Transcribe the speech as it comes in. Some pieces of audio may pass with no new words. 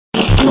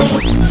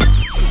This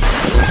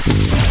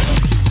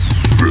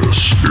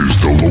is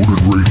the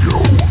Loaded Radio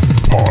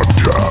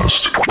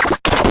Podcast.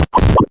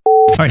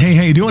 All right, hey,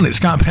 how you doing? It's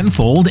Scott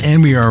Penfold,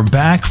 and we are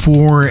back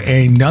for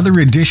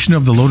another edition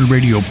of the Loaded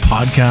Radio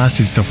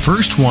Podcast. It's the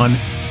first one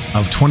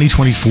of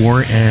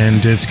 2024,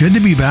 and it's good to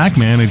be back,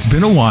 man. It's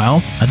been a while.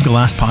 I think the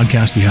last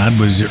podcast we had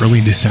was early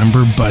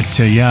December, but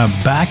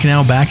back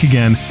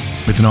again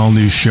with an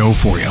all-new show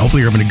for you.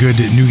 Hopefully you're having a good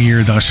new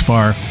year thus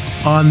far.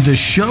 On the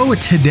show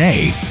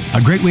today,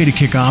 a great way to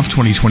kick off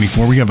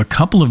 2024, we have a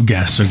couple of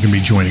guests that are going to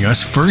be joining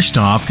us. First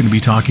off, going to be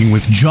talking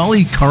with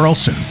Jolly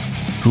Karlsson,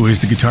 who is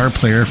the guitar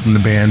player from the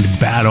band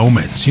BAD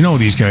OMENS. You know who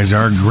these guys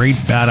are, a great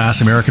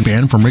badass American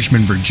band from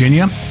Richmond,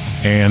 Virginia.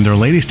 And their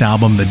latest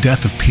album, The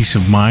Death of Peace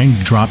of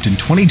Mind, dropped in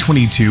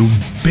 2022.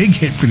 Big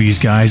hit for these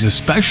guys,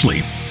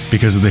 especially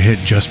because of the hit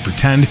Just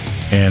Pretend.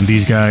 And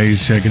these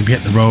guys are going to be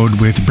hitting the road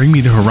with Bring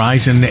Me the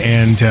Horizon,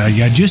 and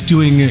just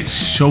doing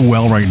so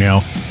well right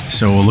now.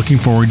 So looking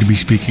forward to be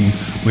speaking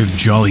with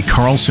Jolly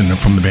Karlsson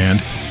from the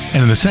band.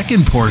 And in the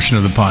second portion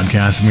of the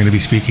podcast, I'm going to be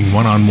speaking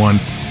one-on-one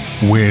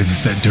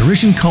with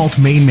Derision Cult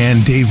main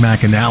man Dave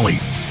MCANALLY.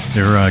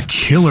 They're a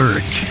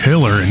killer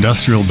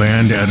industrial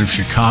band out of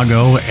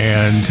Chicago,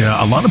 and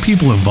a lot of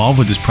people involved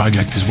with this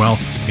project as well,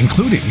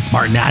 including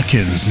Martin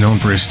Atkins, known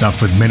for his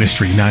stuff with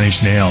Ministry, Nine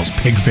Inch Nails,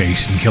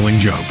 Pigface, and Killing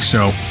Joke.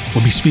 So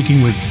we'll be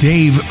speaking with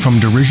Dave from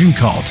Derision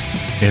Cult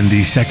in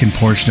the second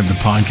portion of the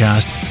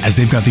podcast, as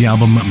they've got the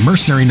album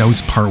Mercenary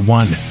Notes Part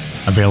 1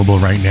 available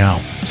right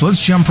now. So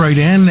let's jump right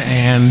in,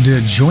 and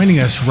joining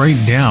us right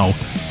now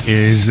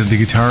is the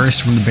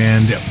guitarist from the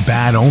band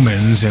BAD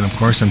OMENS, and of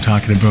course I'm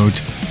talking about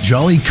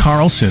Jolly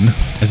Karlsson,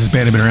 as this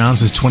band have been around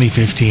since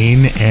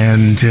 2015,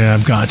 and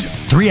I've got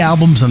 3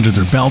 albums under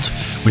their belt,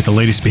 with the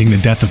latest being The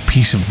Death of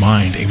Peace of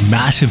Mind, a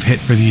massive hit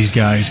for these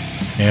guys,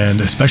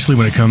 and especially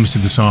when it comes to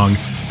the song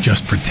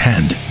Just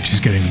Pretend, which is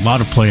getting a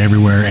lot of play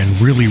everywhere and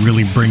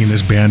really bringing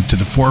this band to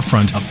the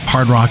forefront of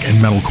hard rock and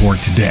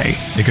metalcore today.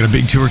 They got a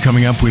big tour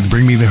coming up with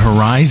Bring Me the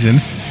Horizon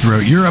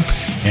throughout Europe,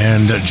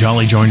 and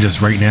Jolly joins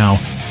us right now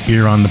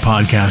here on the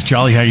podcast.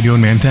 Jolly, how you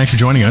doing, man? Thanks for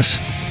joining us.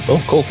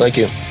 Oh, cool. Thank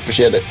you.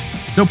 Appreciate it.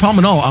 No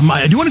problem at all.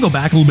 I do want to go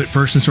back a little bit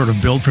first and sort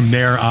of build from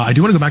there. I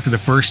do want to go back to the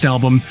first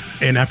album,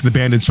 and after the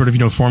band had sort of,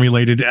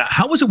 formulated.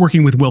 How was it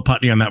working with Will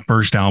Putney on that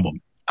first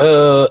album?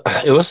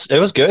 It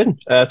was good.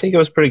 I think it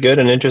was pretty good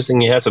and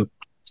interesting. He has a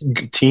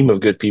team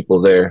of good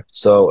people there,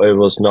 so it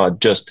was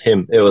not just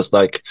him. It was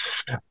like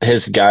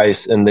his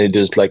guys, and they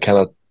just like kind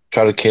of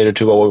try to cater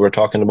to what we were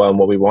talking about and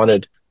what we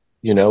wanted.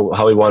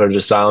 How we wanted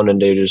to sound,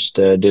 and they just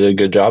did a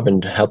good job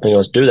in helping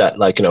us do that,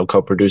 like,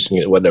 co-producing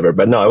it, whatever.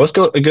 But no, it was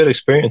a good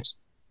experience.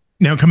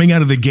 Now, coming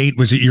out of the gate,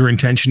 was it your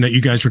intention that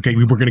you guys were going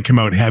to come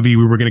out heavy?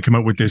 We were going to come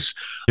out with this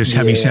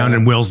heavy sound,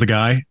 and Will's the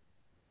guy?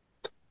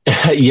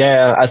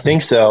 Yeah, I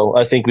think so.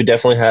 I think we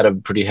definitely had a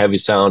pretty heavy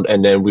sound,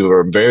 and then we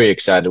were very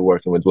excited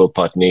working with Will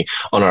Putney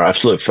on our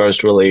absolute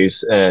first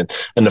release and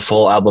the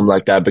full album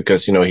like that,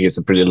 because he's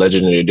a pretty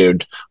legendary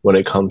dude when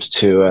it comes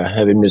to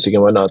heavy music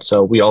and whatnot.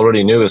 So we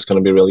already knew it was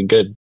going to be really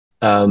good.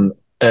 No,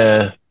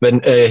 it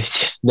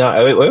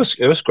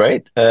was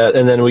great.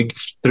 And then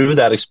through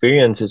that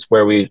experience is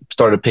where we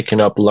started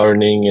picking up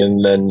learning,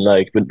 and then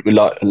we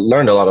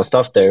learned a lot of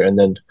stuff there, and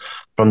then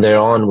from there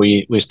on,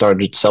 we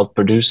started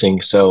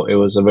self-producing, so it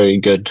was a very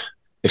good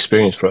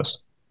experience for us.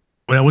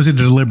 Well, was it a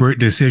deliberate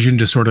decision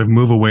to sort of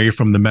move away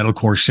from the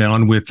metalcore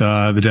sound with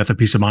The Death of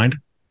Peace of Mind?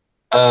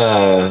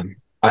 I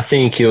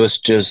think it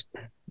was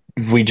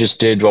we just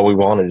did what we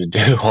wanted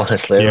to do,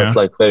 honestly. It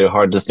was very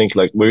hard to think,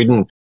 we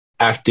didn't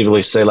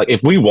actively say,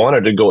 if we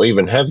wanted to go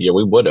even heavier,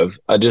 we would have.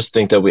 I just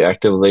think that we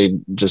actively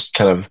just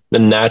kind of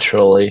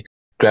naturally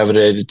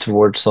gravitated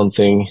towards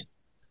something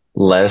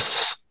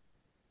less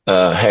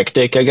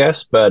hectic, I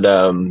guess, but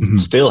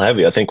still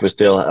heavy. I think we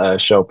still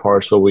show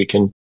parts where we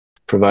can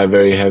provide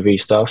very heavy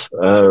stuff.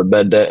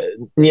 But I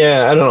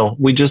don't know.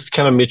 We just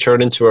kind of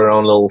matured into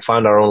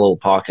find our own little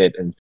pocket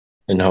and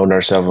hone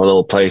ourselves a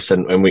little place,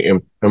 and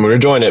we're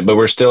enjoying it. But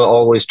we're still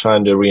always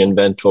trying to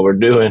reinvent what we're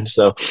doing.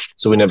 So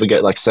we never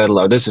get settled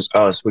out. This is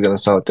us. We're gonna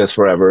sound like this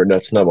forever.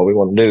 That's not what we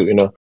want to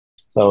do.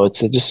 So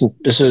it's just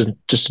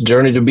a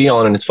journey to be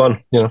on, and it's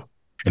fun.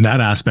 In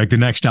that aspect, the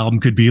next album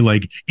could be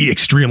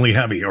extremely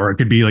heavy, or it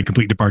could be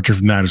complete departure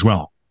from that as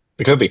well.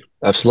 It could be.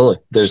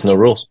 Absolutely. There's no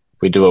rules.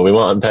 We do what we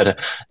want.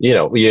 But,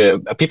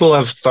 people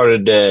have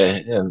started,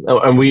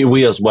 and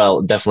we as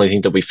well definitely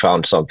think that we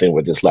found something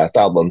with this last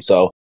album.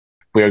 So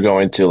we are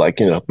going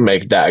to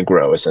make that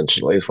grow,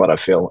 essentially, is what I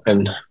feel.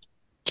 And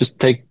just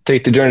take the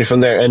journey from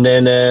there. And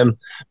then,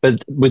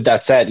 but with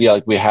that said,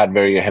 we had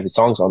very heavy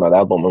songs on that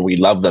album, and we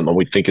love them, and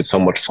we think it's so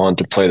much fun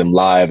to play them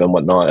live and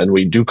whatnot. And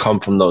we do come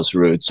from those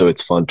roots, so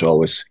it's fun to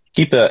always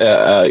keep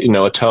a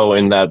toe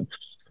in that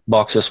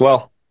box as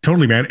well.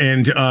 Totally, man.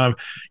 And, I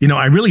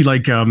really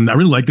like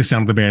the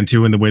sound of the band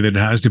too, and the way that it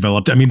has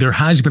developed. I mean, there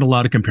has been a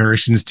lot of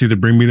comparisons to the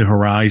Bring Me the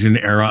Horizon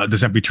era, the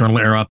Sempiternal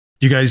era.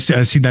 You guys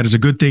see that as a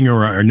good thing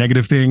or a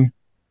negative thing?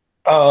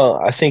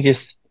 I think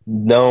it's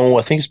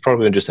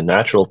probably just a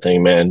natural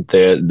thing, man.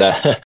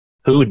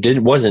 Who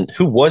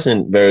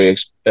wasn't very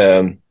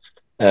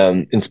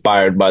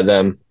inspired by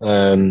them.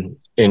 And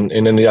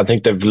I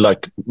think they've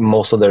like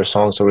most of their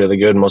songs are really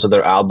good. Most of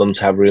their albums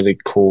have really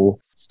cool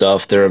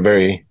stuff. They're a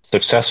very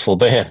successful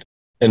band.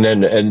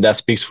 And that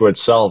speaks for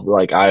itself.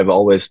 Like I've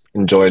always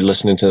enjoyed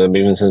listening to them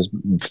even since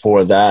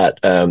before that.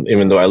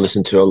 Even though I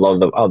listened to a lot of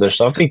the other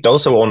stuff, I think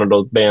those are one of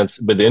those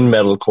bands within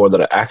metalcore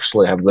that I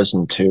actually have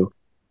listened to.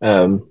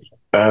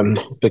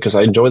 Because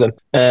I enjoy them.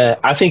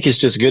 I think it's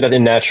just good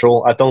and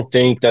natural. I don't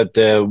think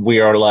that we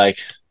are like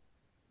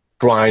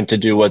trying to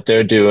do what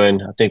they're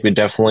doing. I think we're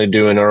definitely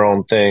doing our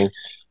own thing.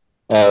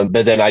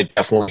 But then I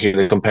definitely hear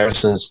the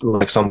comparisons.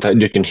 Like sometimes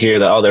you can hear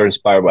that, oh, they're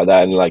inspired by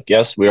that. And like,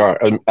 yes, we are,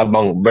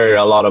 among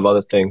a lot of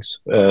other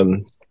things.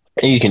 And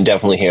you can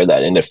definitely hear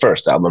that in the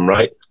first album,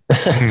 right?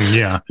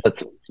 Yeah.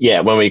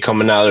 When we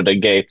coming out of the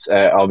gates,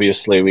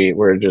 obviously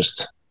we're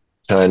just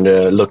trying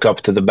to look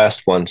up to the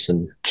best ones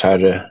and try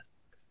to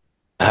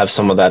have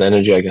some of that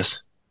energy, I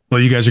guess.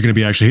 Well, you guys are going to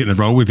be actually hitting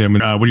the road with him.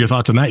 What are your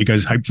thoughts on that? You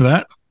guys hyped for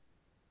that?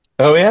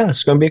 Oh yeah,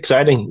 it's going to be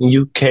exciting.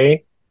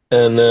 UK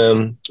and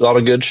a lot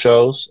of good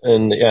shows,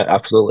 and yeah,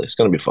 absolutely, it's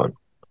going to be fun.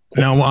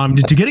 Now,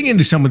 to getting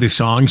into some of the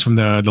songs from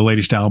the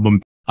latest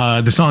album,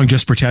 the song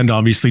 "Just Pretend,"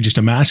 obviously, just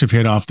a massive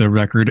hit off the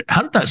record.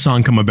 How did that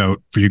song come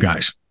about for you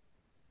guys?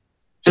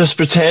 Just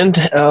Pretend.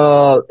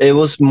 It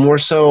was more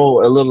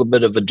so a little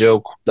bit of a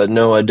joke that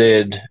Noah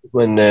did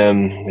when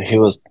he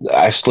was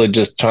actually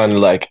just trying to,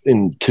 like,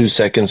 in 2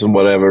 seconds or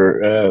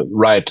whatever,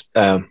 write,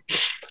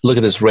 look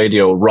at this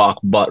radio rock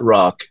butt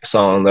rock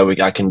song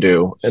that I can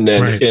do. And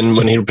then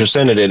when he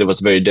presented it, it was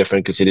very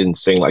different because he didn't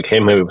sing like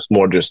him. It was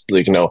more just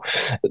like,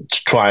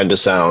 trying to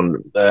sound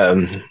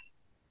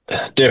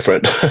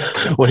different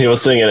when he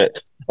was singing it.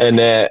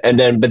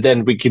 But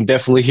then we can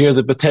definitely hear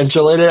the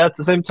potential in it at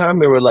the same time.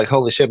 We were like,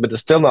 holy shit, but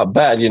it's still not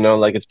bad,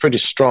 like it's pretty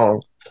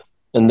strong.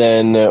 And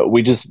then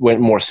we just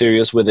went more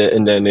serious with it.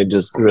 And then it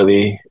just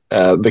really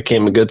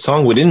became a good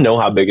song. We didn't know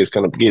how big it's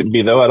going to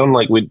be though. I don't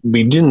like,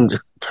 we didn't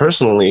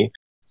personally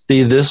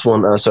see this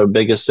one as our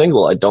biggest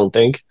single. I don't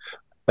think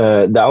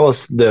that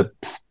was the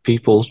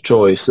people's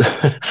choice.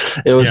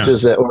 It was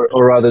just,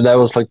 or rather that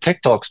was like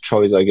TikTok's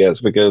choice, I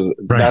guess, because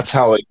that's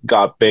how it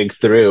got big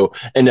through.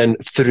 And then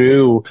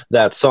through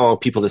that song,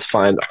 people just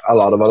find a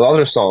lot of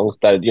other songs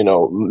that,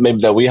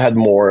 maybe that we had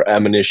more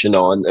ammunition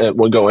on.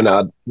 We're going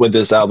out with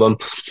this album.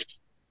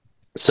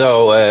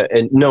 So, I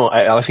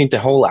think the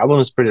whole album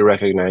is pretty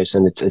recognized,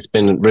 and it's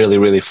been really,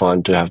 really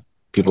fun to have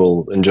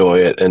people enjoy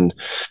it. And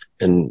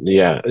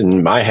yeah,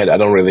 in my head, I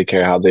don't really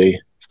care how they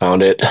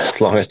found it, as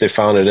long as they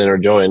found it and are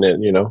enjoying it,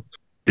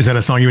 Is that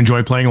a song you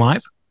enjoy playing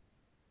live?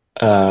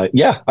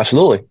 Yeah,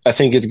 absolutely. I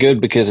think it's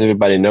good because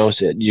everybody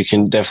knows it. You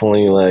can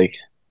definitely, like,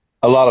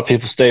 a lot of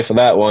people stay for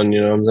that one, you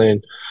know what I'm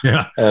saying?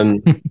 Yeah.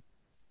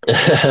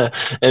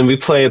 And we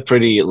play it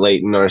pretty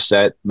late in our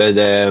set, but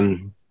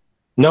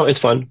no, it's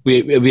fun.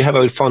 We have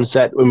a fun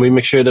set when we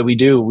make sure that we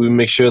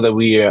make sure that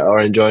we are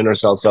enjoying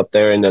ourselves up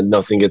there and that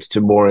nothing gets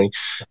too boring.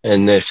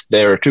 And if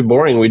they're too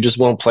boring, we just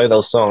won't play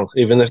those songs,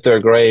 even if they're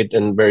great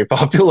and very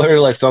popular.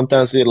 Like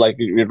sometimes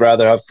you'd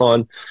rather have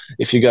fun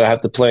if you gotta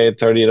have to play it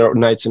 30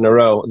 nights in a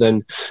row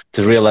than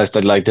to realize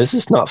that like this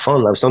is not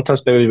fun. Like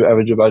sometimes maybe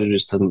everybody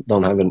just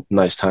don't have a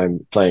nice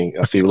time playing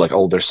a few like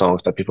older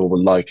songs that people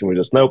would like, and we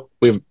just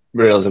we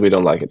realize that we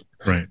don't like it.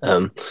 Right.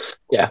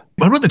 Yeah.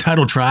 What about the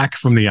title track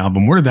from the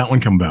album? Where did that one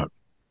come about?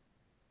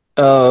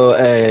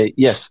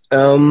 Yes.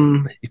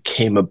 It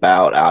came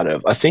about out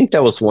of, I think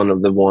that was one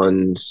of the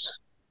ones.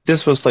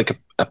 This was like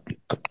a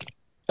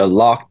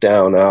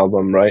lockdown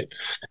album, right?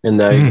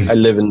 And I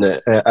live in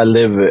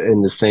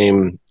the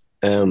same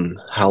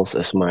house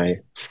as my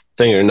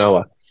singer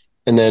Noah,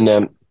 and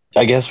then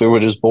I guess we were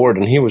just bored,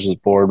 and he was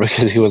just bored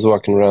because he was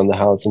walking around the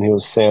house and he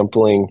was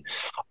sampling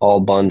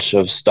all bunch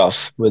of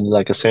stuff with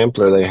like a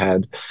sampler they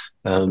had,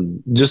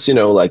 just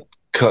like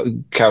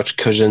couch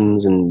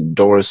cushions and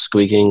doors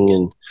squeaking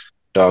and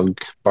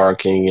dog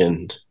barking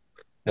and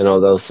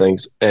all those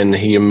things, and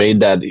he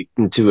made that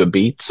into a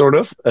beat sort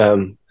of.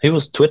 He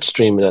was Twitch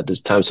streaming at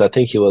this time, so I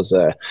think he was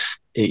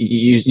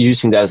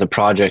using that as a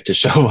project to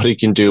show what he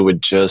can do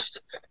with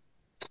just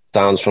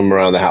sounds from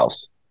around the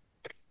house.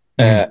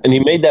 And he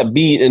made that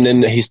beat, and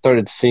then he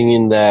started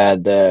singing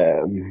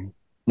the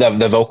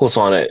vocals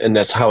on it, and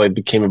that's how it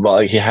became about.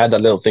 Like, he had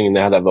that little thing and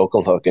they had that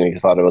vocal hook, and he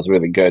thought it was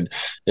really good,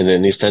 and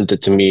then he sent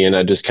it to me, and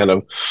I just kind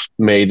of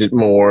made it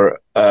more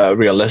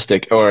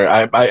realistic. Or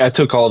I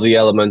took all the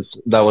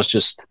elements that was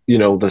just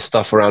the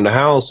stuff around the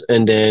house,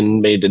 and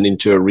then made it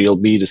into a real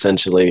beat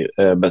essentially,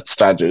 but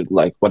started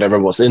like whatever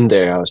was in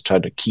there I was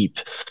trying to keep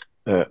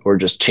or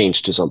just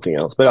change to something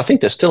else. But I think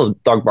there's still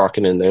dog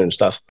barking in there and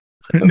stuff.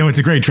 No, it's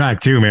a great track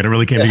too, man. It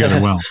really came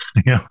together well.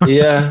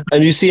 Yeah,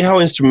 and you see how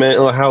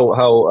instrumental,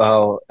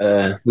 how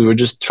we were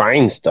just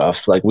trying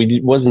stuff. Like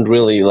we wasn't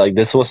really like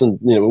this. Wasn't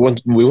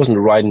we wasn't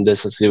writing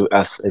this as if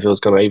it was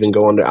gonna even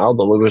go on the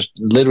album. We were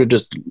literally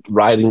just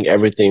writing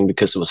everything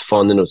because it was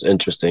fun and it was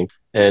interesting.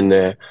 And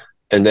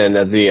then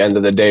at the end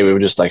of the day, we were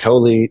just like,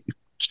 holy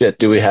shit,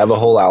 do we have a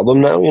whole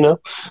album now?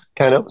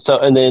 Kind of. So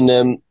and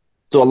then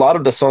So a lot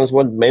of the songs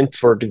weren't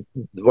meant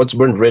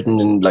weren't written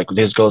in like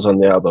this goes on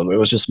the album. It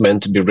was just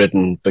meant to be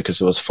written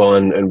because it was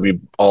fun and we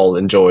all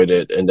enjoyed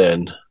it, and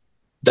then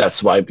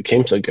that's why it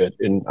became so good.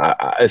 And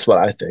it's what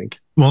I think.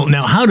 Well,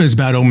 now, how does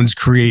Bad Omens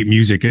create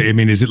music? I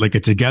mean, is it like a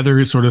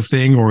together sort of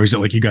thing, or is it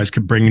like you guys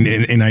could bring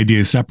in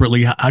ideas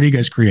separately? How do you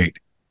guys create?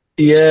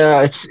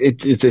 Yeah, it's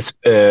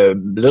a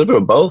little bit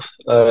of both.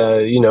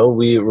 We're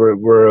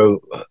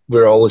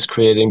always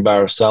creating by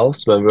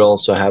ourselves, but we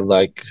also have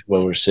like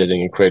when we're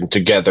sitting and creating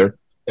together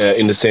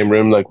in the same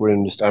room. Like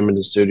I'm in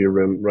the studio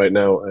room right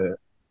now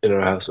in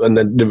our house, and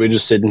then we're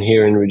just sitting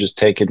here and we just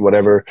take it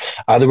whatever.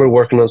 Either we're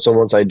working on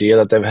someone's idea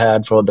that they've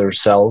had for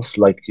themselves,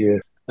 like.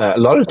 A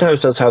lot of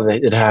times that's how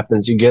it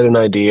happens. You get an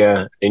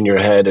idea in your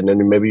head and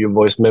then maybe you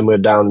voice memo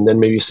it down and then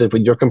maybe you sit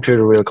with your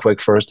computer real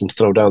quick first and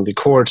throw down the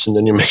chords and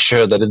then you make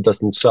sure that it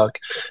doesn't suck.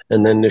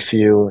 And then if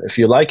you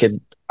like it,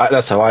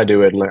 that's how I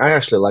do it. And like, I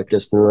actually like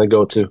this. And then I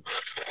go to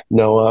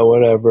Noah,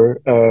 whatever.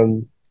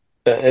 And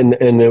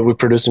we're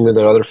producing with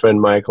our other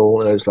friend, Michael.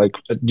 And I was like,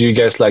 do you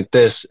guys like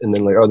this? And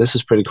then like, oh, this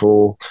is pretty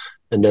cool.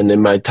 And then they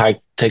might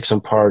take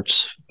some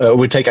parts.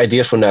 We take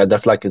ideas from that.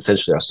 That's like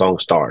essentially a song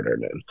starter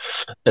then.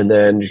 And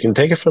then you can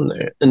take it from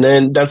there. And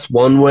then that's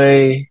one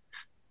way.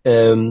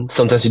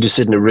 Sometimes you just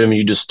sit in a room and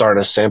you just start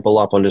a sample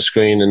up on the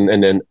screen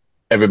and then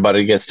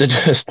everybody gets to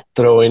just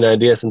throw in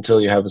ideas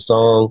until you have a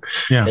song.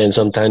 Yeah. And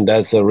sometimes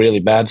that's a really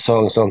bad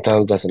song.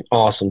 Sometimes that's an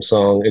awesome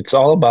song. It's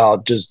all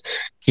about just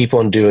keep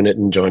on doing it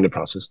and enjoying the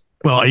process.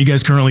 Well, are you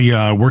guys currently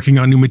working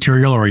on new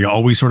material, or are you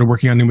always sort of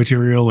working on new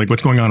material? Like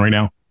what's going on right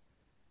now?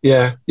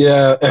 Yeah.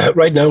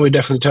 Right now, we're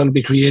definitely trying to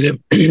be creative.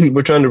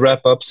 We're trying to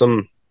wrap up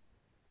some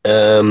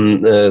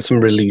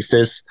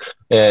releases.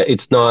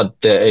 It's not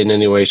in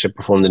any way, shape,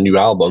 or form the new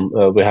album.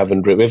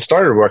 We've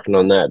started working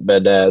on that,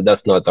 but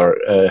that's not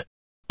our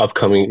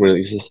upcoming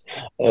releases.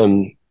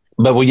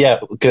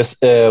 Because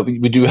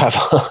we do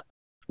have.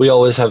 We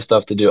always have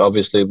stuff to do,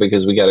 obviously,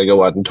 because we got to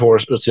go out and tour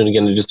soon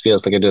again. It just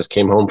feels like I just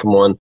came home from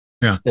one.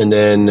 Yeah, and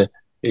then.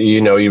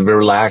 You've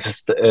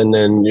relaxed and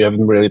then you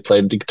haven't really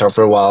played the guitar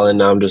for a while. And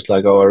now I'm just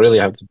like, oh, I really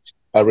have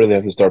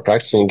to start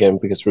practicing again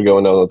because we're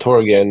going out on tour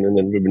again. And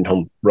then we've been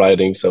home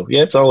writing. So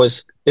yeah,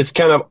 it's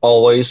kind of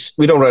always,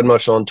 we don't write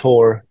much on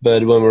tour,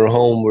 but when we're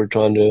home, we're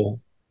trying to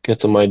get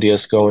some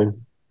ideas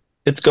going.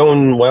 It's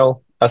going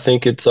well. I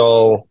think it's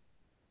all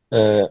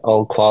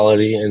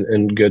quality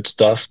and good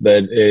stuff,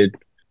 but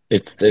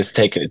it's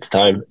taking its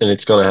time and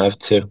it's going to have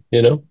to,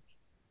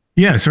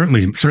 Yeah,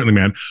 certainly,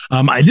 man.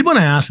 I did want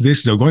to ask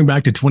this, though, going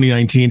back to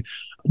 2019,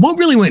 what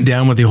really went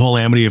down with the whole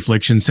Amity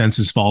Affliction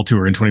Senses Fall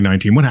tour in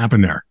 2019? What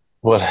happened there?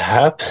 What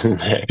happened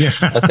there? Yeah.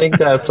 I think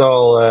that's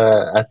all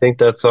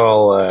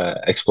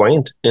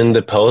explained in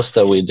the post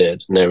that we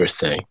did and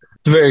everything.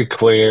 It's very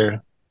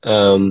clear.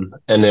 And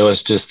it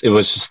was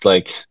just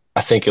like,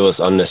 I think it was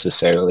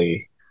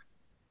unnecessarily.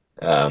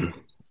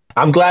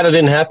 I'm glad it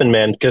didn't happen,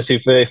 man, because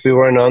if we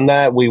weren't on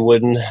that, we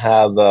wouldn't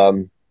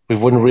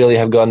really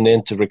have gotten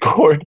in to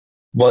record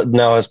what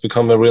now has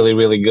become a really,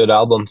 really good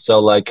album. So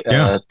like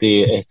at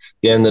the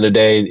end of the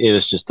day, it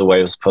was just the way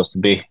it was supposed to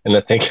be. And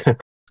I think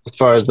as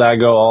far as that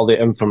go, all the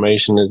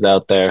information is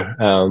out there.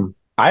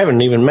 I haven't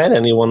even met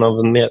any one of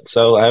them yet,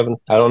 so I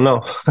don't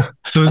know.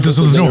 So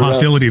there's no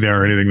hostility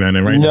there or anything then,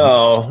 right?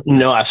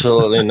 No,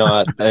 absolutely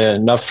not.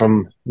 Not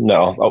from,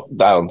 no,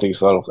 I don't think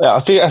so. I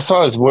think as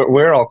far as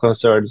we're all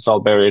concerned, it's all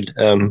buried.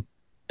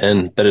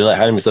 But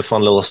it's a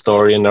fun little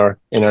story in our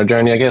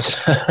journey, I guess.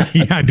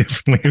 Yeah,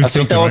 definitely. I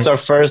think that was our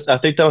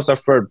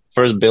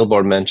first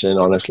Billboard mention,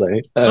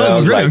 honestly.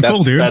 Oh, great! Like,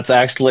 cool, dude. That's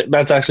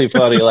actually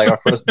funny. Like our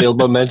first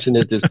Billboard mention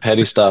is this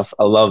petty stuff.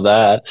 I love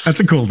that. That's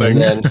a cool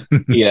thing. And then,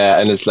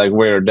 and it's like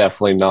we're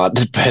definitely not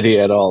petty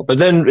at all. But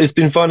then it's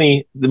been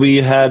funny. We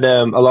had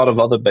a lot of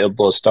other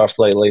Billboard stuff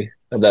lately.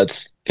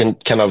 That's can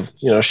kind of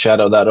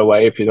shadow that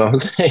away, if you know what I'm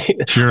saying.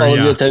 Sure, all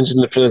the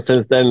attention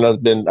since then has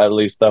been at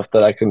least stuff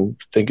that I can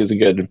think is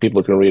good and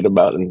people can read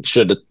about and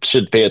should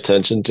pay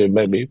attention to,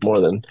 maybe more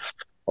than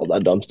all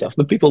that dumb stuff.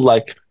 But people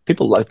like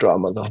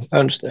drama, though. I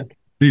understand.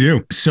 They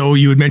do. So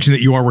you had mentioned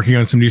that you are working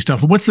on some new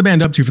stuff. What's the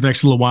band up to for the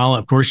next little while?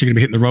 Of course, you're going to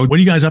be hitting the road. What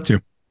are you guys up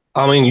to?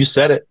 I mean, you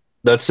said it.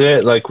 That's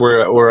it. Like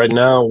we're right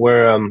now,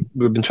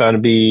 we've been trying to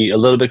be a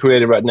little bit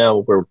creative right now.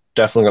 We're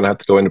definitely going to have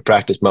to go into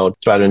practice mode,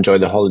 try to enjoy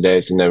the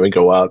holidays, and then we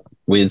go out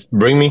with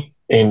Bring Me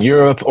in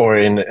Europe or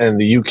in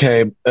the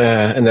UK,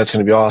 and that's going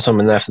to be awesome.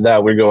 And after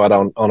that, we go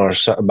out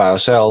by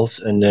ourselves,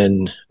 and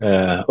then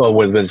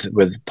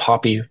with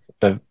Poppy,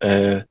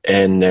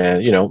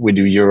 we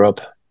do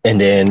Europe,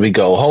 and then we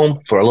go home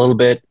for a little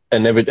bit.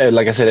 And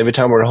like I said, every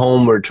time we're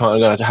home, we're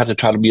going to have to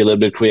try to be a little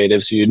bit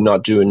creative, so you're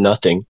not doing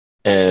nothing.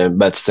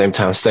 But at the same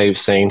time, stay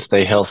sane,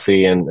 stay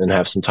healthy, and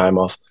have some time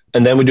off.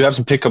 And then we do have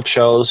some pickup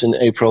shows in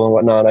April and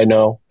whatnot, I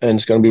know. And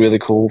it's going to be really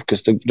cool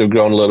because they're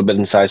growing a little bit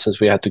in size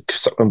since we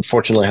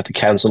unfortunately had to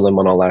cancel them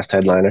on our last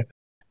headliner.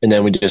 And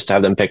then we just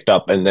have them picked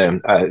up, and then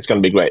it's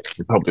going to be great.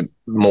 Probably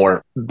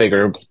more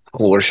bigger,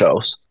 cooler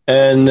shows.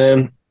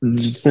 And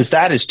since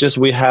that it's just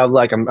we have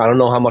like I don't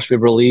know how much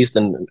we've released,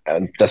 and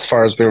as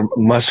far as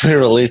much we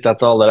released,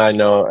 that's all that I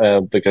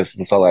know, because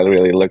that's all I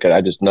really look at.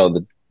 I just know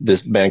that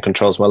this band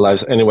controls my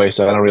life anyway,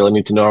 so I don't really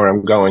need to know where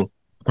I'm going.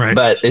 Right.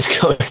 But it's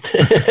going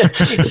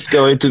it's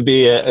going to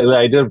be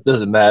like, it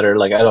doesn't matter.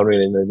 Like, I don't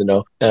really need to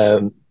know.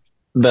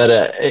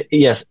 But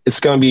yes, it's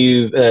going to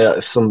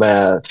be some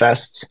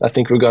fests. I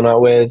think we're going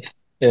out with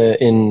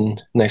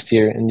in next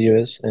year in the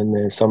US,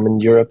 and some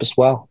in Europe as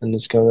well, and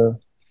it's gonna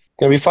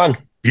be fun.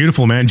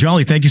 Beautiful, man.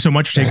 Jolly, thank you so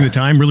much for taking the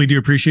time. Really do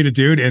appreciate it,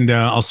 dude. And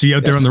I'll see you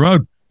out there on the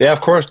road. Yeah,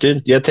 of course,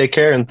 dude. Yeah, take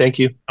care, and thank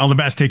you. All the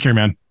best. Take care,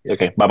 man.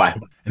 Okay, bye-bye.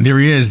 And there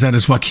he is. That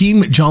is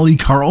Joakim Jolly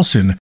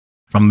Karlsson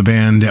from the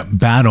band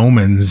Bad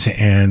Omens.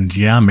 And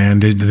yeah,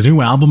 man, the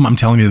new album, I'm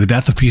telling you, The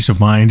Death of Peace of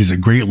Mind is a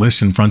great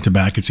listen front to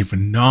back. It's a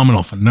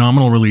phenomenal,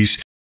 phenomenal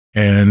release.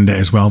 And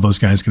as well, those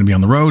guys are going to be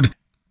on the road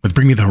with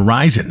Bring Me the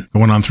Horizon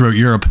going on throughout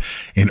Europe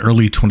in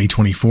early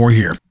 2024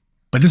 here.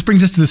 But this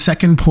brings us to the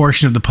second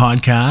portion of the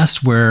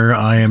podcast, where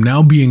I am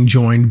now being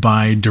joined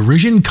by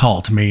Derision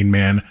Cult main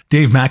man,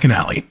 Dave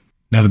MCANALLY.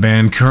 Now, the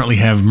band currently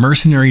have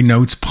Mercenary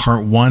Notes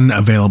Part 1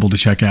 available to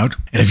check out.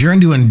 And if you're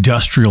into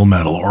industrial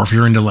metal, or if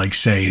you're into, like,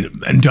 say,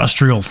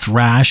 industrial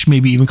thrash,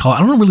 maybe even call it,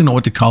 I don't really know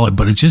what to call it,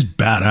 but it's just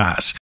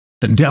badass,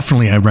 then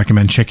definitely I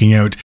recommend checking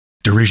out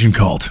Derision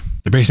Cult.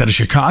 They're based out of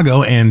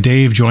Chicago, and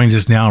Dave joins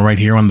us now right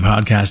here on the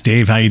podcast.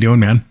 Dave, how you doing,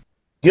 man?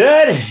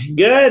 Good.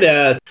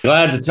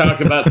 Glad to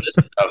talk about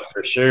this stuff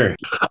for sure.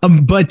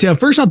 But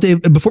first off,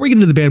 Dave, before we get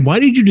into the band, why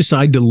did you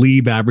decide to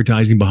leave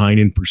advertising behind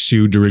and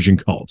pursue Derision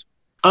Cult?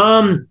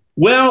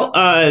 Well,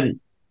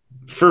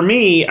 for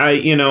me,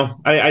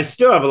 I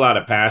still have a lot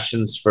of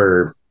passions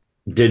for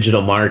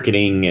digital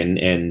marketing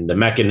and the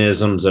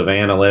mechanisms of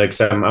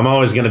analytics. I'm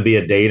always going to be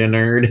a data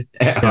nerd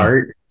at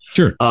heart.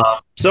 Sure.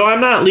 So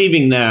I'm not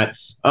leaving that.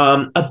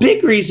 A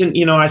big reason,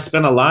 I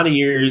spent a lot of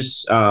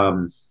years,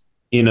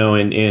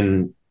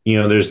 in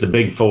there's the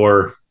big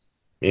four,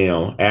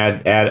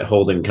 ad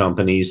holding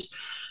companies.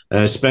 And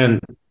I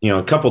spent,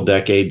 a couple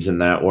decades in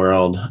that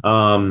world.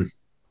 A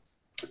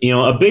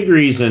big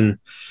reason,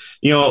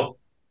 there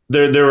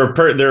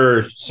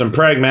were some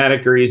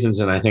pragmatic reasons,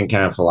 and I think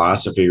kind of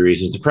philosophy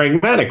reasons. The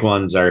pragmatic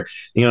ones are,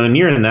 and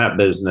you're in that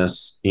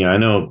business, I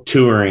know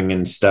touring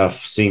and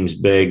stuff seems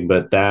big,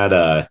 but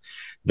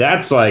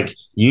that's like,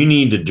 you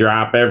need to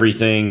drop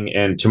everything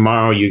and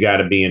tomorrow you got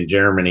to be in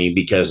Germany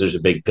because there's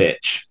a big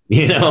pitch,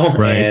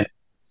 Right.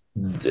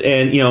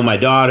 And my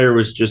daughter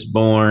was just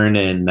born,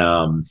 and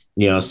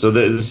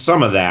so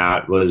some of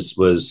that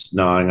was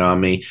gnawing on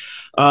me.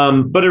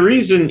 But a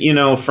reason,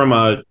 from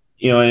a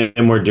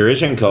and where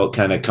Derision Cult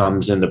kind of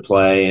comes into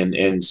play,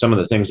 and some of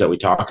the things that we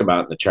talk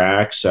about in the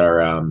tracks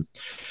are,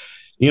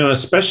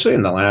 especially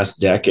in the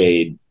last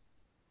decade,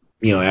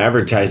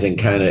 advertising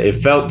it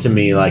felt to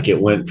me like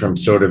it went from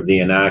sort of the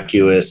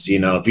innocuous,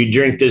 if you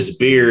drink this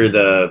beer,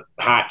 the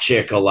hot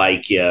chick will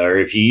like you, or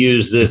if you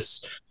use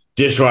this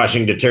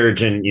dishwashing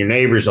detergent, your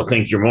neighbors will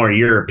think you're more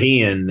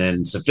European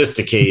and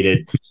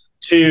sophisticated,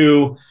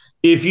 to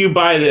if you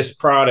buy this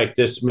product,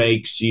 this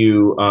makes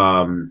you,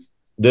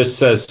 this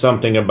says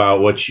something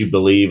about what you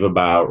believe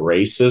about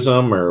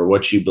racism, or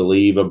what you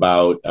believe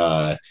about,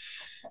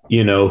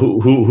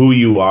 who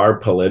you are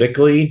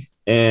politically.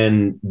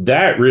 And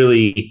that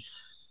really,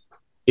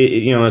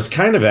 it's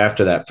kind of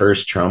after that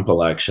first Trump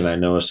election, I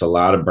noticed a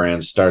lot of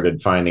brands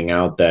started finding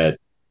out that,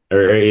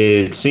 or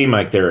it seemed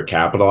like they were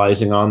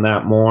capitalizing on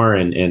that more,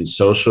 and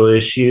social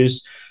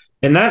issues.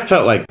 And that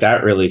felt like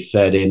that really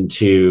fed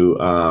into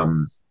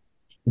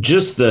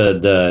just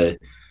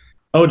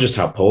just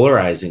how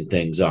polarizing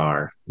things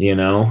are,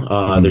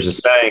 There's a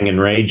saying,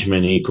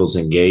 enragement equals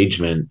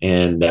engagement.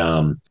 And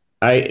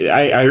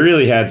I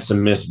really had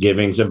some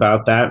misgivings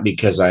about that,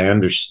 because I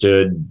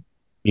understood,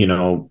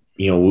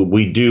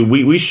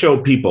 we show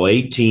people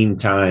 18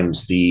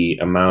 times the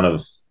amount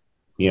of,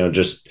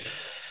 just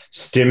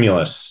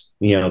stimulus,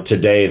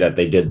 today that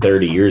they did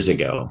 30 years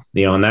ago,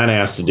 and that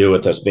has to do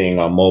with us being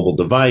on mobile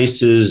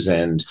devices.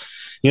 And,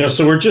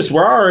 so we're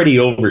already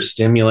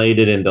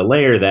overstimulated, and to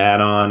layer that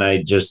on,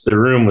 the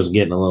room was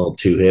getting a little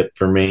too hip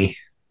for me.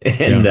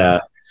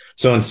 And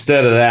so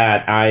instead of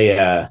that,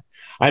 I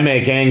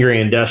make angry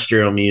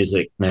industrial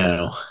music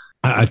now.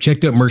 I've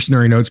checked out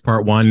Mercenary Notes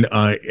Part 1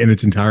 in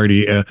its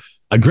entirety.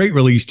 A great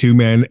release too,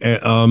 man.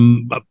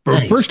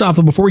 First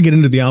off, before we get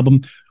into the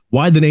album,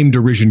 why the name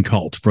Derision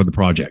Cult for the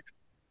project?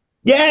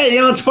 Yeah,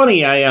 it's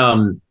funny.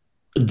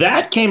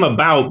 That came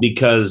about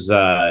because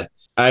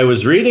I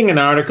was reading an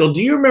article.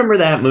 Do you remember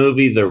that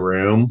movie, The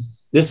Room?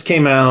 This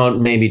came out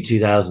maybe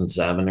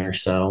 2007 or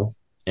so.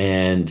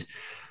 And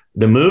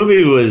the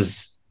movie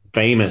was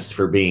famous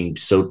for being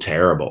so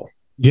terrible.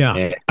 Yeah,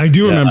 and, I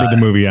do remember the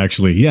movie,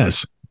 actually.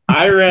 Yes.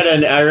 I read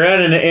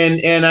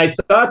and I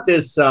thought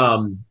this, I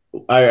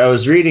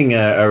was reading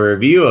a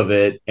review of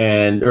it,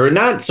 or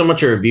not so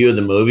much a review of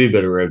the movie,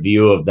 but a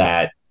review of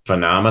that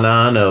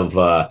phenomenon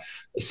of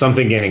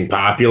something getting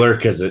popular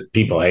because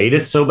people hate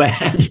it so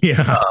bad.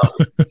 Yeah.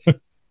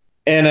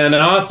 And an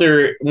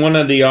author, one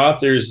of the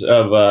authors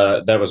of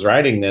that was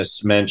writing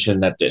this,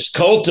 mentioned that this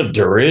cult of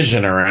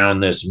derision around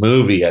this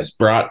movie has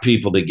brought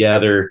people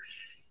together.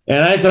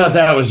 And I thought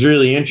that was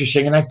really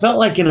interesting. And I felt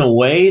like in a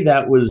way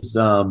that was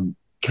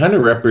kind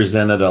of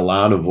represented a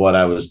lot of what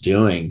I was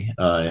doing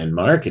in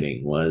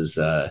marketing was,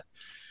 at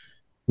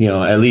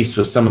least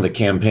with some of the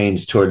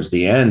campaigns towards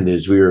the end,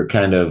 is we were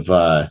kind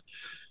of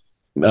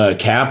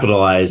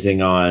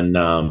capitalizing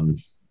on,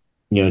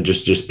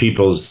 just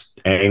people's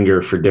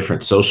anger for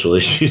different social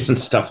issues and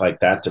stuff like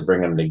that to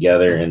bring them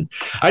together. And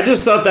I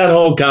just thought that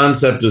whole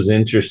concept was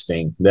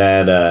interesting,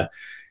 that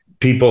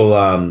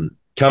people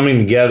coming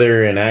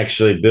together and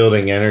actually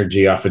building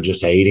energy off of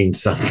just hating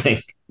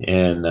something.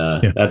 And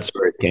that's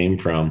where it came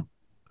from.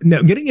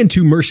 Now, getting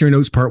into Mercenary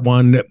Notes Part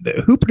 1,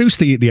 who produced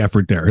the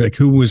effort there? Like,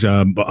 who was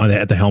at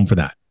the helm for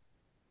that?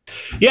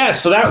 Yeah,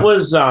 so that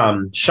was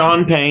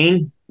Sean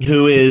Payne,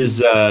 who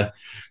is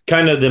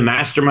kind of the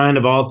mastermind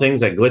of all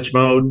things at Glitch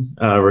Mode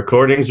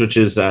Recordings, which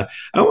is, I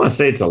don't want to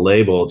say it's a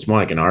label. It's more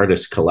like an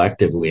artist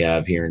collective we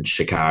have here in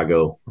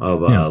Chicago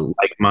of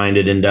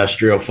like-minded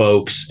industrial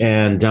folks.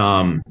 And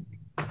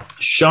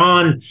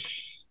Sean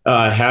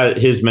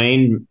had his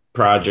main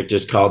project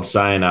is called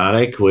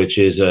Cyanotic, which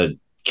is a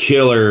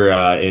killer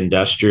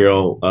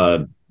industrial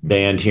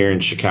band here in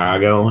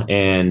Chicago.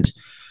 And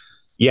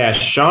yeah,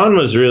 Sean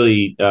was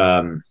really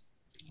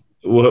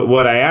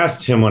what I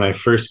asked him when I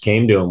first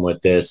came to him with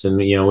this, and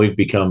we've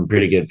become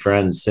pretty good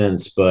friends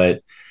since,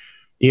 but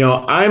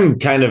I'm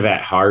kind of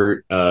at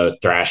heart a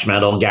thrash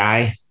metal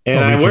guy,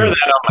 and I wear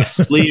that on my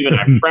sleeve and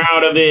I'm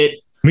proud of it.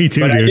 Me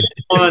too, but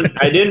dude.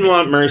 I didn't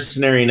want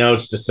Mercenary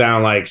Notes to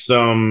sound like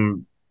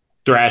some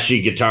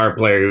thrashy guitar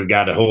player who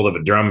got a hold of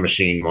a drum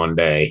machine one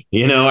day.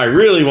 I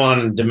really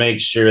wanted to make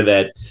sure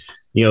that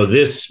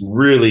this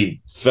really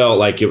felt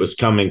like it was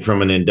coming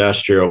from an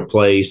industrial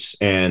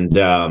place, and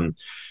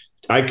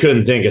I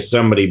couldn't think of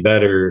somebody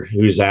better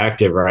who's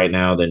active right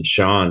now than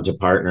Sean to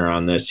partner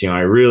on this.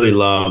 I really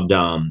loved,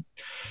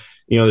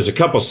 there's a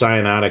couple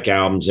Cyanotic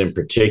albums in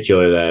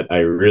particular that I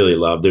really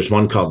love. There's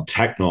one called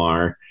Tech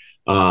Noir,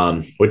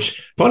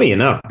 which funny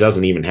enough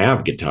doesn't even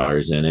have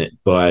guitars in it,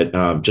 but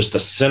just the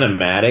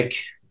cinematic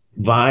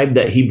vibe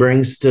that he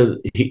brings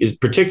to,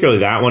 particularly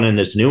that one and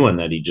this new one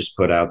that he just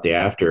put out, the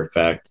After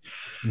Effect.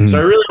 So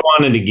I really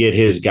wanted to get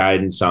his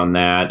guidance on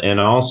that. And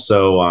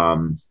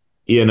also,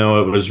 it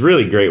was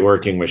really great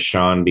working with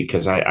Sean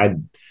because I'd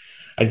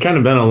kind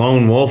of been a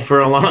lone wolf for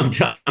a long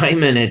time,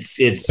 and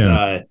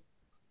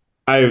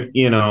I've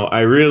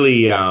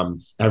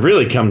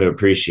really come to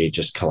appreciate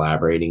just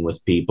collaborating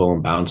with people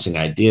and bouncing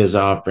ideas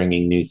off,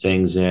 bringing new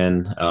things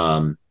in.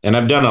 And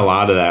I've done a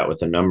lot of that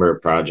with a number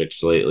of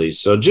projects lately.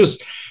 So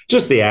just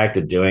the act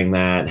of doing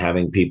that,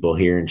 having people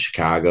here in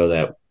Chicago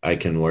that I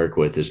can work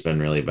with has been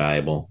really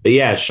valuable. But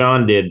yeah,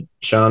 Sean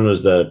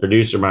was the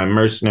producer of my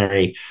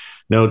Mercenary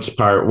Notes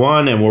Part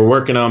 1, and we're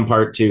working on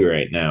Part 2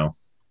 right now.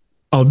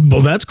 Oh,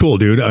 well, that's cool,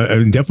 dude.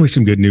 Definitely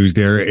some good news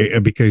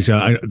there, because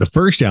the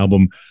first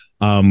album,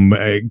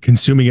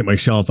 consuming it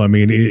myself, I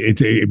mean,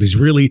 it was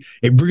really,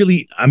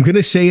 I'm going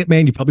to say it,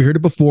 man, you probably heard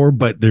it before,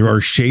 but there are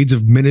shades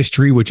of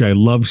Ministry, which I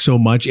love so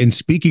much. And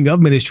speaking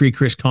of Ministry,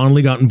 Chris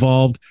Connolly got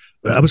involved.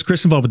 Was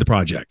Chris involved with the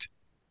project?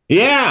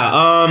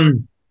 Yeah.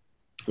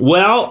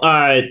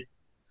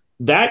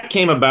 That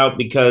came about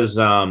because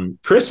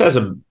Chris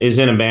is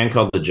in a band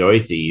called the Joy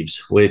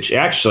Thieves, which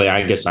actually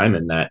I guess I'm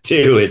in that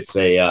too. It's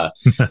a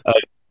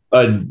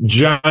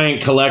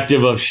giant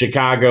collective of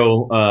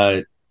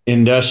Chicago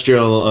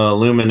industrial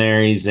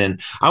luminaries,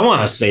 and I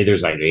want to say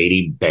there's like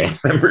 80 band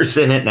members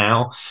in it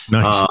now.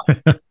 Nice.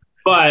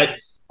 But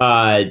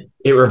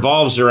it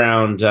revolves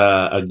around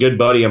a good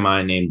buddy of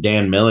mine named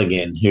Dan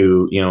Milligan,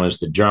 who is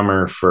the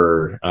drummer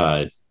for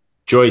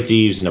Joy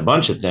Thieves and a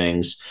bunch of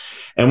things.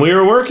 And we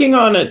were working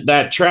on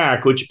that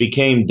track, which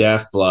became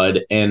Death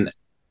Blood. And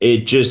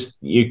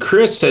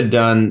Chris had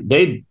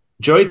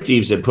Joy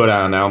Thieves had put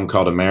out an album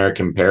called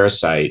American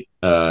Parasite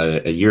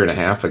a year and a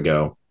half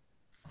ago.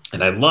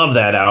 And I love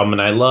that album.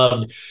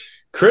 And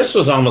Chris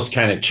was almost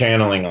kind of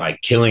channeling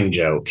like Killing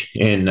Joke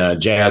in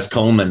Jazz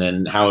Coleman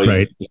and how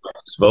his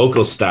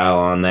vocal style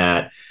on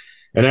that.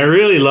 And I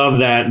really love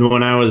that. And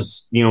when I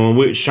was,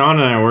 Sean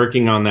and I were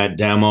working on that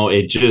demo,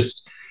 it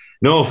just,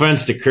 no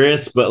offense to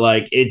Chris, but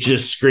like it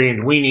just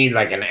screamed, we need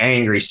like an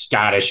angry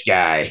Scottish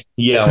guy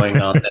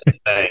yelling on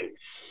this thing.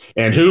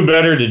 And who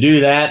better to do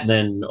that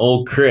than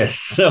old Chris?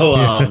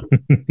 So,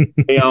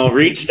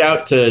 reached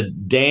out to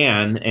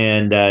Dan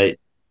and,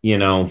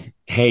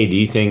 hey, do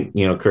you think,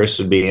 Chris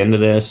would be into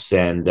this?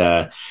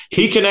 And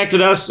he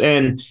connected us.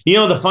 And,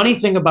 the funny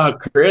thing about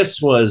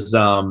Chris was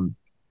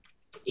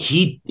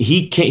he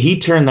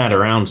turned that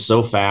around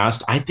so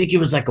fast. I think it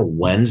was like a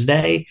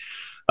Wednesday.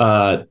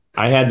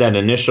 I had that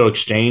initial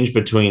exchange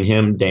between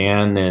him,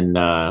 Dan, and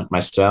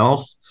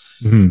myself.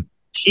 Mm-hmm.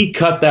 He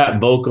cut that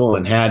vocal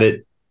and had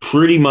it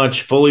pretty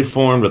much fully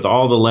formed with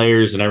all the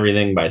layers and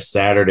everything by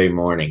Saturday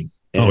morning.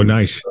 And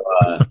nice. So,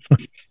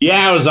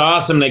 yeah, it was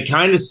awesome. It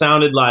kind of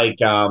sounded like,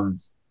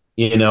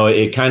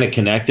 it kind of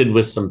connected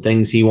with some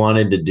things he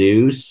wanted to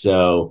do.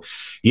 So,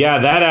 Yeah,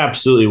 that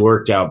absolutely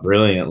worked out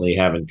brilliantly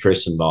having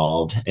Chris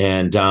involved.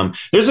 And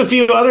there's a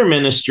few other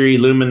ministry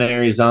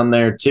luminaries on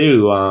there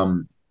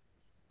too.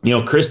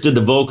 Chris did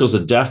the vocals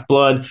of Deaf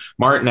Blood.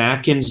 Martin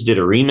Atkins did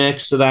a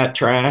remix of that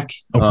track.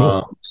 Oh,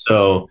 cool.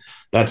 So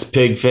that's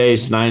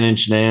Pigface, Nine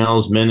Inch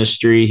Nails,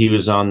 Ministry. He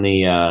was on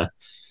the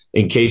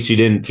in case you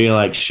didn't feel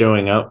like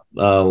showing up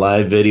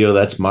live video,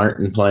 that's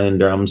Martin playing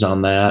drums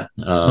on that.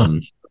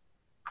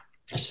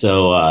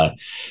 So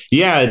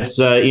it's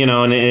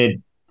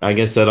and I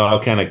guess that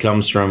all kind of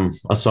comes from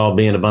us all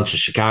being a bunch of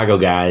Chicago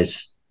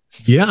guys.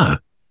 Yeah.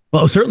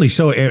 Well, certainly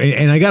so.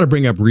 And I got to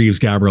bring up Reeves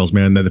Gabriel's,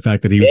 man, the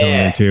fact that he was on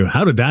there too.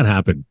 How did that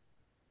happen?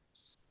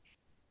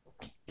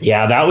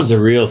 Yeah, that was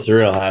a real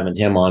thrill having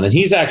him on. And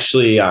he's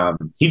actually,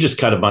 he just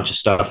cut a bunch of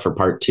stuff for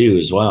part 2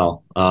 as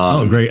well.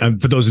 Oh, great.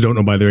 For those who don't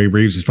know, by the way,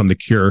 Reeves is from The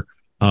Cure.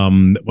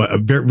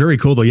 Very, very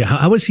cool though. Yeah.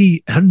 How did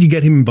you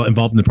get him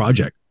involved in the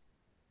project?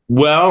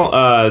 Well,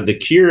 The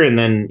Cure, and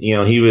then,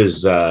 he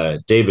was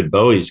David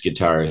Bowie's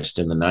guitarist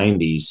in the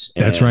 90s.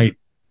 That's right.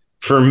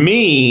 For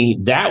me,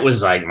 that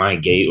was like my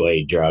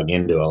gateway drug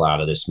into a lot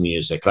of this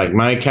music. Like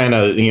my kind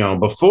of,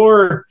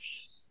 before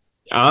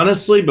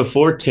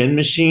Tin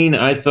Machine,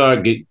 I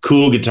thought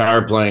cool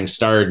guitar playing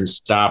started and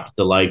stopped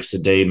the likes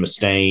of Dave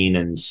Mustaine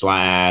and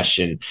Slash,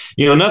 and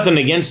nothing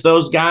against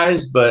those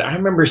guys, but I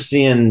remember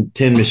seeing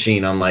Tin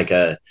Machine on like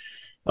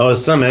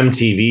some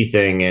MTV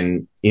thing,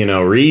 and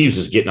Reeves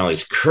is getting all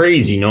these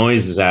crazy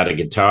noises out of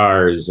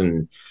guitars,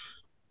 and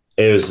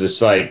it was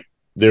just like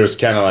there was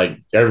kind of like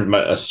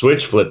a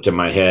switch flipped in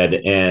my head.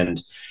 And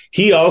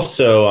he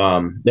also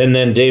and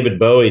then David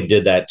Bowie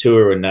did that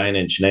tour with Nine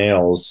Inch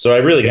Nails, so I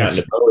really got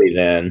into Bowie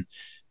then,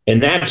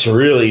 and that's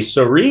really,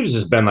 so Reeves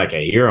has been like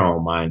a hero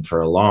of mine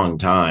for a long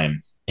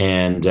time,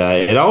 and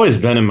it always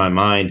been in my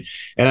mind.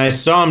 And I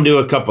saw him do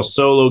a couple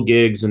solo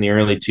gigs in the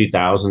early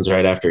 2000s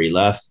right after he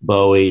left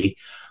Bowie.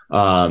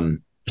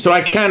 So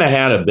I kind of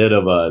had a bit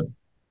of a,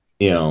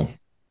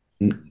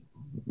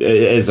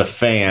 as a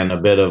fan, a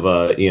bit of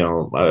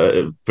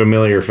a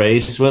familiar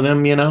face with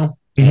him,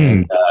 Mm-hmm.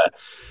 And,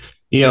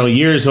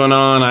 years went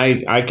on.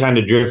 I kind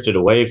of drifted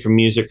away from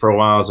music for a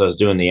while as I was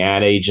doing the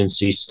ad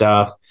agency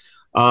stuff.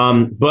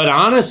 But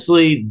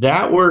honestly,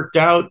 that worked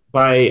out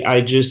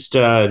I just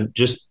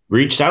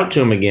reached out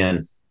to him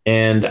again,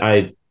 and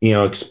I,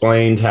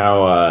 explained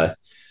how,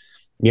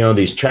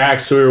 these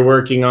tracks we were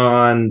working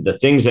on, the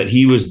things that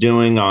he was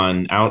doing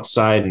on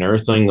Outside and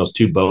Earthling, those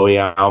 2 Bowie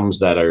albums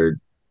that are,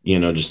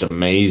 just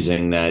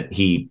amazing, that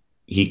he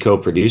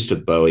co-produced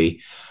with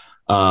Bowie.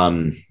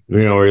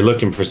 We're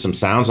looking for some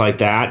sounds like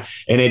that.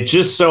 And it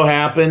just so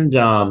happened,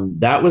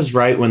 that was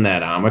right when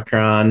that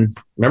Omicron,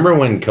 remember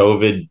when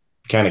COVID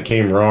kind of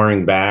came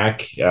roaring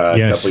back a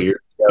couple years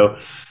ago?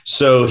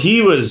 So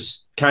he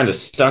was kind of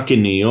stuck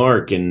in New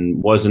York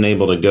and wasn't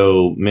able to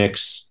go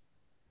mix.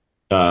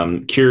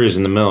 Cure's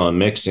in the middle of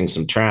mixing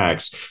some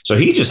tracks, so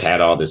he just had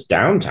all this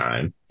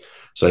downtime.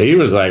 So he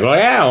was like, well,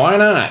 yeah, why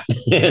not?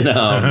 And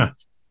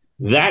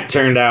that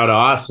turned out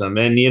awesome.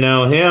 And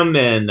him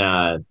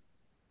and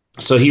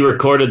so he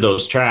recorded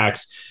those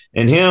tracks,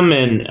 and him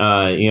and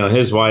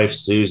his wife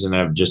Susan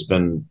have just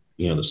been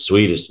the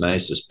sweetest,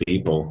 nicest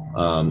people,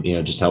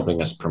 just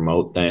helping us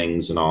promote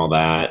things and all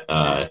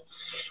that.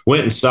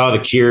 Went and saw The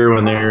Cure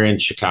when they were in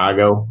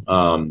Chicago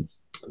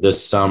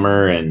this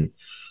summer, and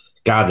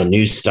God, the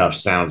new stuff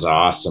sounds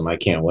awesome. I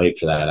can't wait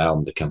for that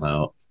album to come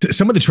out.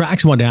 Some of the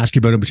tracks I wanted to ask you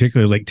about in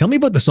particular, like, tell me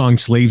about the song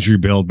Slaves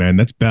Rebuild, man.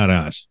 That's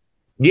badass.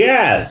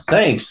 Yeah,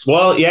 thanks.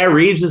 Well, yeah,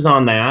 Reeves is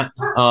on that.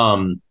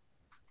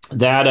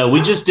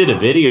 We just did a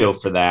video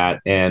for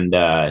that, and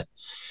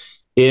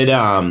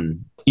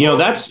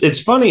it's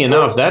funny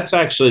enough, that's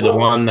actually the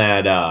one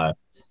that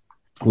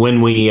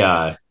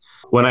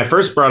when I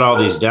first brought all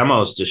these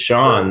demos to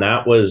Sean,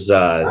 that was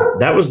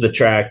the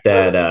track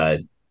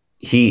that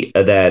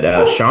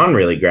Sean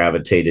really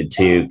gravitated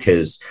to,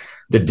 because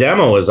the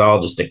demo was all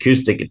just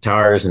acoustic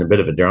guitars and a bit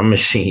of a drum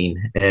machine,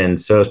 and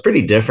so it's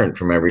pretty different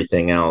from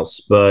everything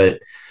else. But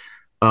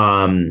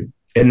and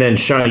then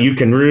Sean, you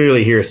can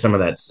really hear some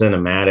of that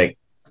cinematic,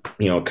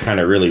 kind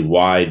of really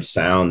wide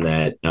sound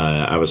that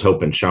I was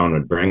hoping Sean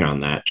would bring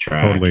on that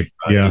track. Totally.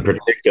 Yeah. In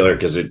particular,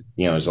 because it,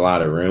 there's a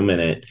lot of room in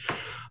it.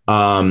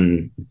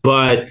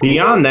 But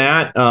beyond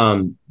that,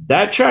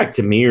 that track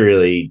to me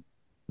really,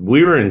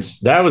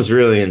 that was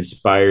really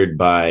inspired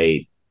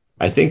by,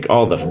 I think,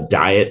 all the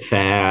diet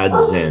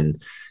fads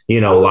and,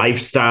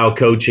 lifestyle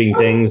coaching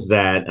things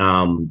that,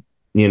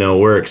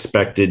 we're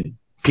expected,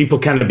 people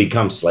kind of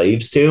become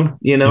slaves to,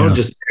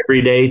 just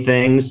everyday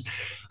things.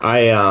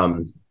 I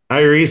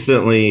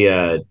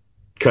recently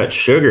cut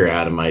sugar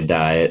out of my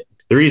diet.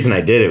 The reason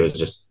I did it was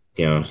just,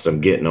 so I'm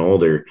getting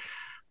older,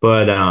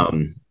 but,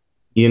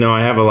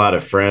 I have a lot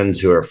of friends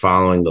who are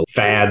following the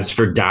fads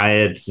for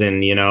diets,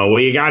 and, well,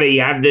 you got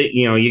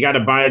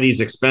to buy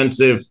these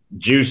expensive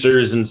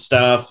juicers and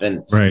stuff.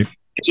 And right.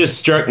 It just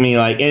struck me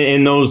like,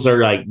 and those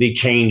are like, they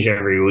change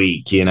every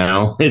week,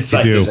 it's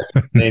like there's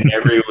a thing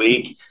every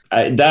week.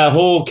 that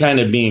whole kind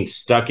of being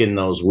stuck in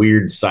those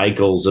weird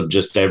cycles of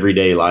just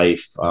everyday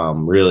life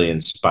really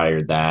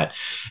inspired that.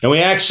 And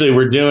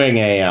we're doing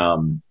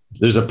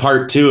there's a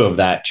part 2 of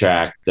that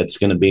track that's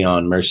going to be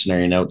on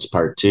Mercenary Notes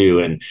part 2,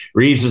 and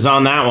Reeves is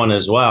on that one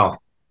as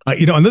well.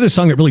 Another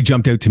song that really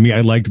jumped out to me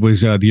I liked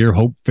was The Year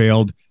Hope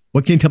Failed.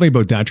 What can you tell me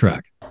about that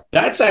track?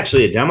 That's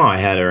actually a demo I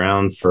had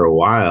around for a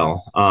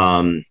while.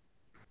 And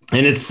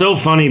it's so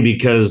funny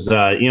because,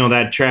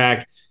 that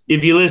track,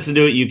 if you listen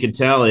to it, you could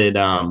tell it,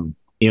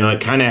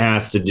 it kind of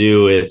has to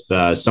do with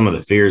some of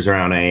the fears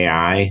around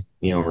AI,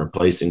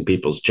 replacing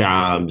people's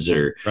jobs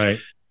or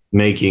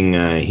making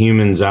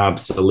humans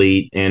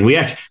obsolete. And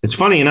it's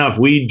funny enough,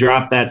 we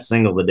dropped that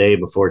single the day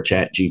before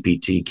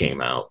ChatGPT came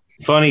out.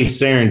 Funny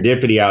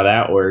serendipity how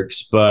that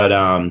works. But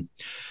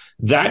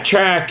that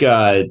track,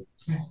 that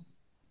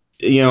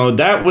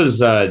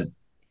was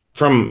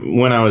from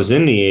when I was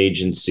in the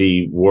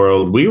agency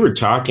world. We were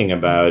talking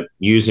about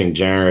using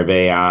generative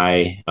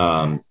AI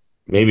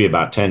maybe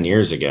about 10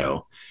 years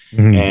ago.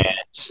 Mm-hmm.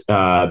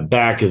 And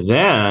back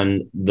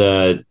then,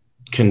 the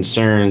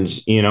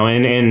concerns,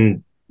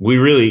 and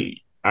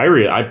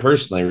I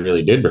personally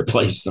really did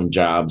replace some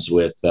jobs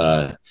with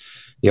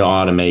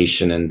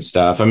automation and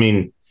stuff. I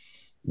mean,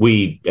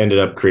 we ended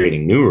up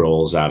creating new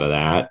roles out of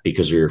that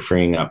because we were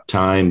freeing up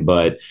time.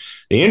 But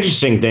the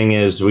interesting thing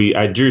is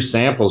I drew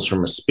samples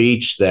from a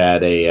speech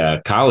that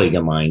a colleague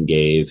of mine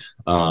gave.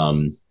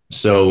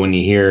 So when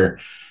you hear,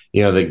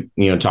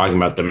 talking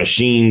about the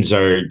machines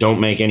don't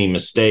make any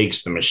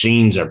mistakes, the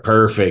machines are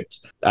perfect.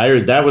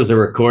 That was a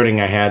recording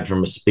I had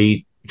from a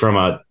speech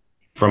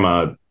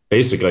from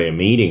basically a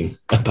meeting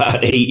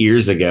about 8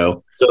 years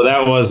ago. So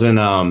that wasn't,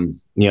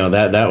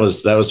 that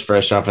was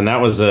fresh off. And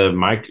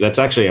that's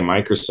actually a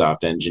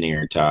Microsoft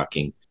engineer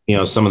talking,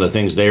 some of the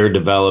things they were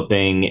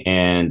developing.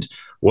 And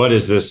what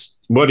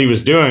he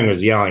was doing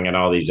was yelling at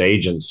all these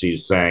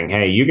agencies saying,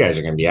 hey, you guys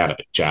are going to be out of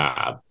a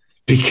job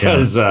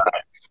because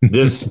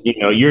this,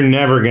 you're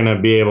never going to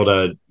be able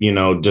to,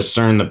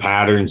 discern the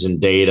patterns in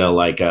data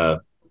like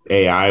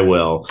AI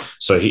will.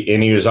 So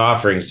he was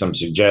offering some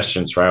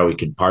suggestions for how we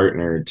could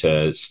partner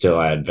to still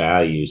add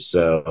value.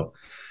 So,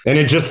 and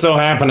it just so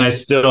happened I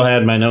still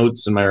had my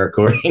notes and my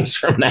recordings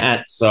from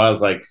that. So I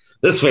was like,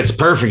 this fits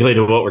perfectly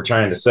to what we're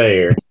trying to say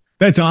here.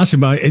 That's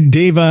awesome. And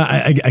Dave,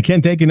 I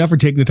can't thank you enough for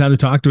taking the time to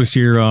talk to us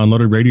here on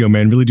Loaded Radio,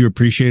 man. Really do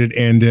appreciate it.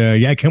 And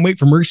I can't wait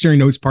for Mercenary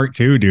Notes Part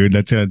 2, dude.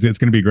 It's going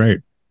to be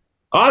great.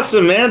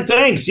 Awesome, man.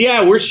 Thanks.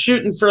 Yeah, we're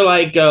shooting for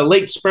like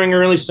late spring,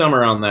 early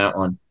summer on that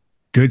one.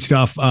 Good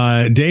stuff.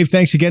 Dave,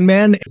 thanks again,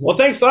 man. Well,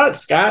 thanks a lot,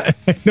 Scott.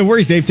 No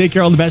worries, Dave. Take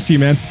care. All the best to you,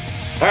 man.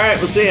 All right,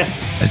 we'll see you.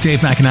 That's Dave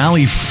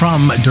MCANALLY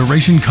from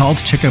Derision Cult.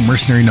 Check out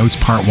Mercenary Notes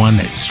Part 1.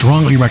 It's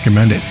strongly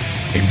recommended.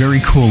 A very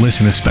cool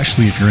listen,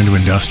 especially if you're into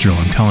industrial.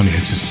 I'm telling you,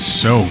 it's just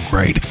so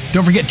great.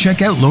 Don't forget,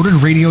 check out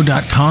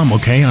loadedradio.com,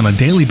 okay, on a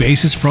daily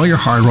basis for all your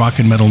hard rock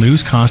and metal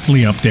news,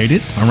 constantly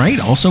updated, all right?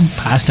 Also,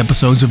 past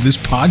episodes of this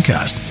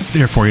podcast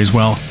there for you as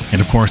well.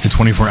 And, of course, the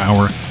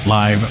 24-hour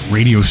live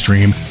radio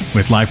stream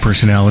with live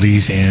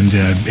personalities and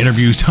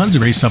interviews, tons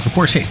of great stuff. Of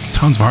course, hey,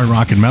 tons of hard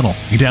rock and metal.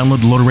 You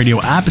download the Loaded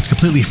Radio app. It's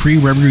completely free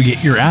wherever you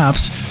get your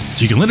apps,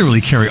 so you can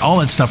literally carry all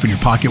that stuff in your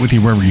pocket with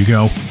you wherever you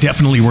go.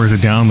 Definitely worth a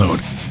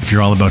download if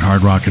you're all about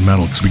hard rock and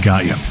metal, because we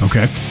got you,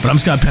 okay? But I'm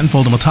Scott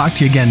Penfold, and we'll talk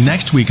to you again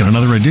next week on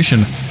another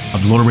edition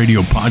of the Loaded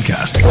Radio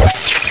podcast.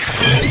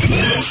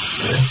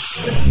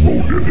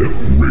 Loaded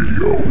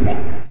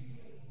Radio.